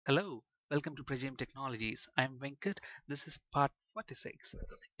Hello, welcome to Prajim Technologies. I'm Venkat. This is part 46.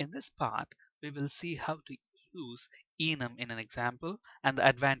 In this part, we will see how to use enum in an example and the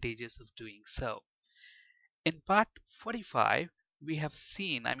advantages of doing so. In part 45, we have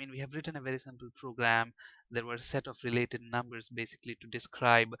seen, we have written a very simple program. There were a set of related numbers basically to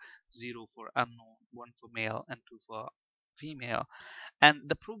describe 0 for unknown, 1 for male, and 2 for female. And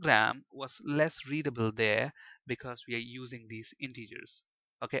the program was less readable there because we are using these integers.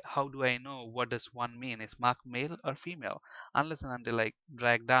 Okay, how do I know what does one mean? Is mark male or female? Unless and until I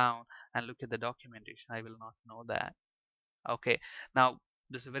drag down and look at the documentation, I will not know that. Okay, now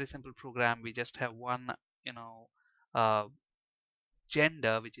this is a very simple program. We just have one, you know, uh,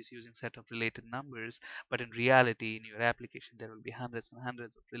 gender which is using set of related numbers, but in reality in your application there will be hundreds and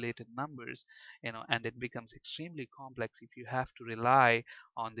hundreds of related numbers, and it becomes extremely complex if you have to rely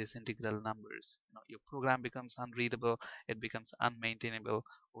on these integral numbers. Your program becomes unreadable, it becomes unmaintainable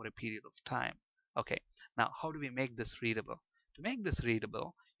over a period of time. Okay, now how do we make this readable? To make this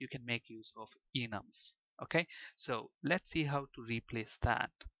readable, you can make use of enums. Okay, so let's see how to replace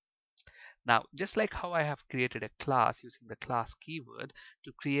that. Now, just like how I have created a class using the class keyword,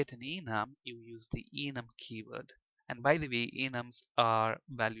 to create an enum, you use the enum keyword. And by the way, enums are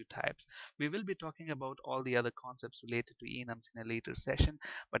value types. We will be talking about all the other concepts related to enums in a later session,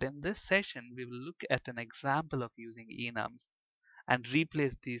 but in this session, we will look at an example of using enums and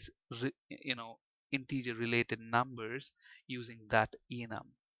replace these, integer related numbers using that enum.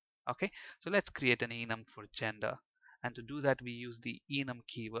 Okay, so let's create an enum for gender, and to do that we use the enum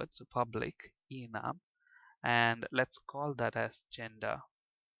keyword, so public enum, and let's call that as gender.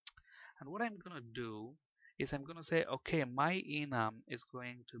 And what I'm going to do is I'm going to say, okay, my enum is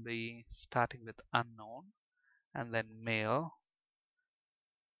going to be starting with unknown and then male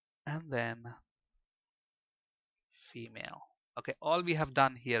and then female. Okay, all we have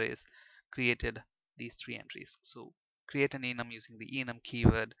done here is created these three entries. So create an enum using the enum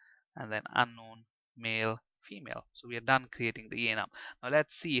keyword and then unknown, male, female. So we are done creating the enum. Now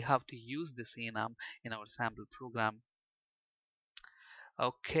let's see how to use this enum in our sample program.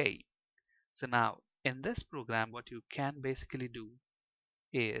 Okay, so now in this program what you can basically do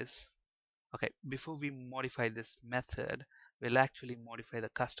is, okay, before we modify this method, we'll actually modify the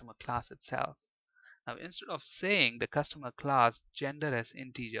customer class itself. Now instead of saying the customer class gender as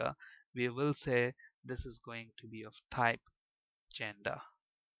integer, we will say this is going to be of type gender.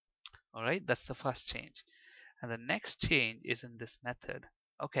 Alright, that's the first change. And the next change is in this method.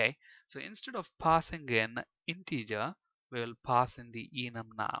 Okay, so instead of passing in integer, we will pass in the enum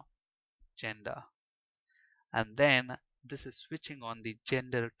now, gender. And then this is switching on the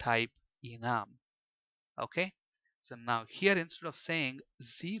gender type enum. Okay, so now here instead of saying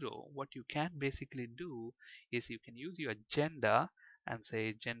 0, what you can basically do is you can use your gender and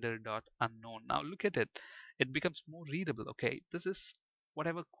say gender dot unknown. Now look at it, it becomes more readable. Okay, this is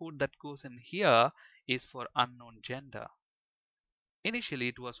whatever code that goes in here is for unknown gender. Initially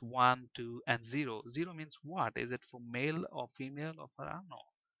it was 1, 2 and 0. 0 means what? Is it for male or female or for unknown?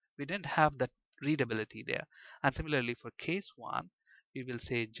 We didn't have that readability there. And similarly for case 1, we will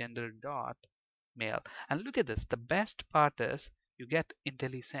say gender dot male. And look at this, the best part is you get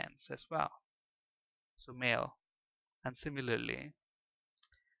IntelliSense as well. So male, and similarly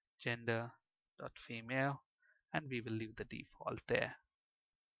gender dot female, and we will leave the default there.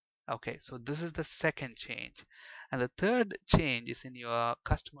 Okay, so this is the second change. And the third change is in your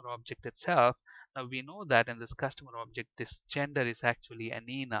customer object itself. Now we know that in this customer object, this gender is actually an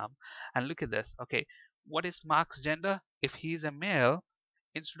enum. And look at this. Okay, what is Mark's gender? If he's a male,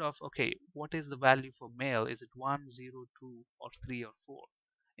 instead of, okay, what is the value for male? Is it 1, 0, 2, or 3, or 4?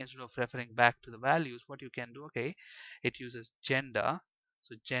 Instead of referring back to the values, what you can do, okay, it uses gender.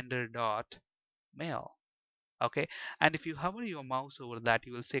 So gender dot male. Okay, and if you hover your mouse over that,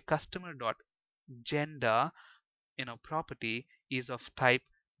 you will say customer dot gender, property is of type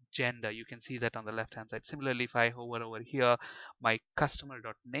gender. You can see that on the left hand side. Similarly, if I hover over here, my customer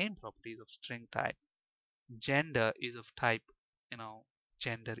dot name property is of string type. Gender is of type,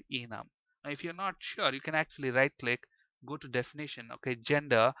 gender enum. Now if you're not sure, you can actually right click, go to definition. Okay,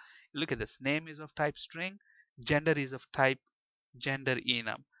 gender, look at this, name is of type string, gender is of type gender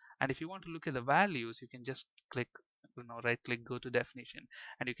enum. And if you want to look at the values, you can just click, right click, go to definition,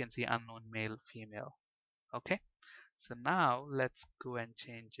 and you can see unknown, male, female. Okay, so now let's go and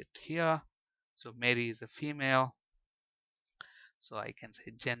change it here. So Mary is a female, so I can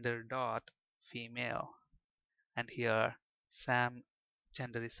say gender dot female. And here Sam,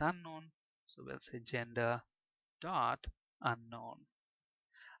 gender is unknown, so we'll say gender dot unknown.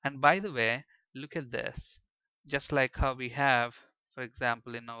 And by the way, look at this, just like how we have For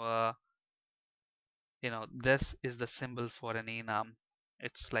example, in our, this is the symbol for an enum.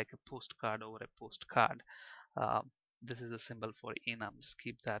 It's like a postcard over a postcard. um, this is a symbol for enum. Just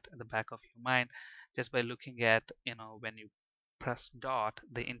keep that at the back of your mind. Just by looking at, when you press dot,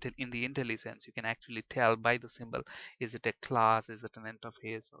 in the IntelliSense, you can actually tell by the symbol, is it a class, is it an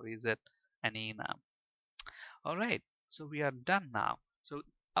interface, or is it an enum. All right, so we are done now. So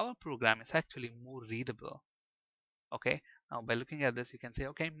our program is actually more readable. Okay, now by looking at this, you can say,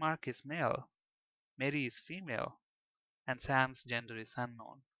 okay, Mark is male, Mary is female, and Sam's gender is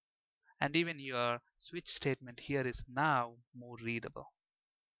unknown. And even your switch statement here is now more readable.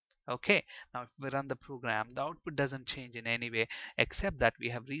 Okay, now if we run the program, the output doesn't change in any way, except that we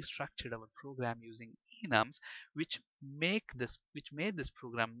have restructured our program using enums, which made this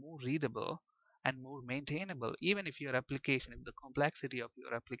program more readable and more maintainable. Even if your application, if the complexity of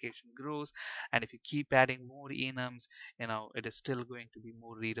your application grows, and if you keep adding more enums, it is still going to be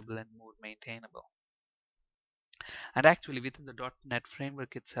more readable and more maintainable. And actually, within the .NET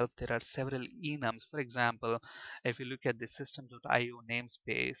framework itself, there are several enums. For example, if you look at the system.io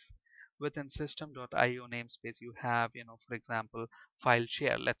namespace, within system.io namespace, you have, for example, file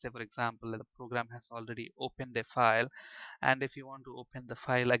share. Let's say, for example, the program has already opened a file, and if you want to open the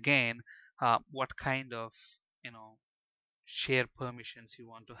file again, what kind of, share permissions you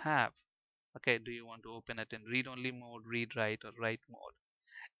want to have. Okay, do you want to open it in read-only mode, read-write, or write mode?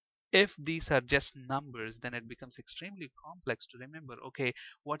 If these are just numbers, then it becomes extremely complex to remember, okay,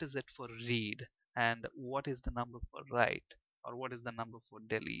 what is it for read, and what is the number for write, or what is the number for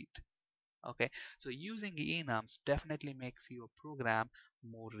delete. Okay, so using enums definitely makes your program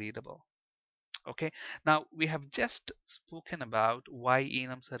more readable. Okay, now we have just spoken about why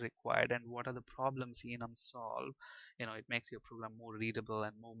enums are required and what are the problems enums solve. It makes your program more readable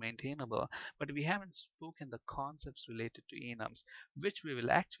and more maintainable, but we haven't spoken the concepts related to enums, which we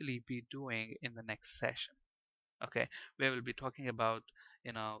will actually be doing in the next session. Okay, we will be talking about,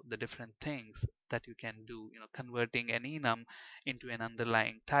 the different things that you can do, converting an enum into an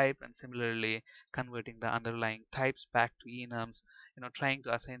underlying type, and similarly converting the underlying types back to enums, trying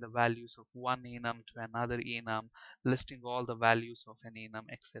to assign the values of one enum to another enum, listing all the values of an enum,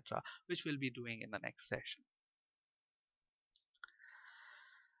 etc., which we'll be doing in the next session.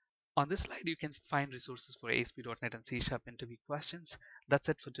 On this slide, you can find resources for ASP.NET and C# interview questions. That's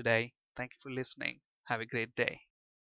it for today. Thank you for listening. Have a great day.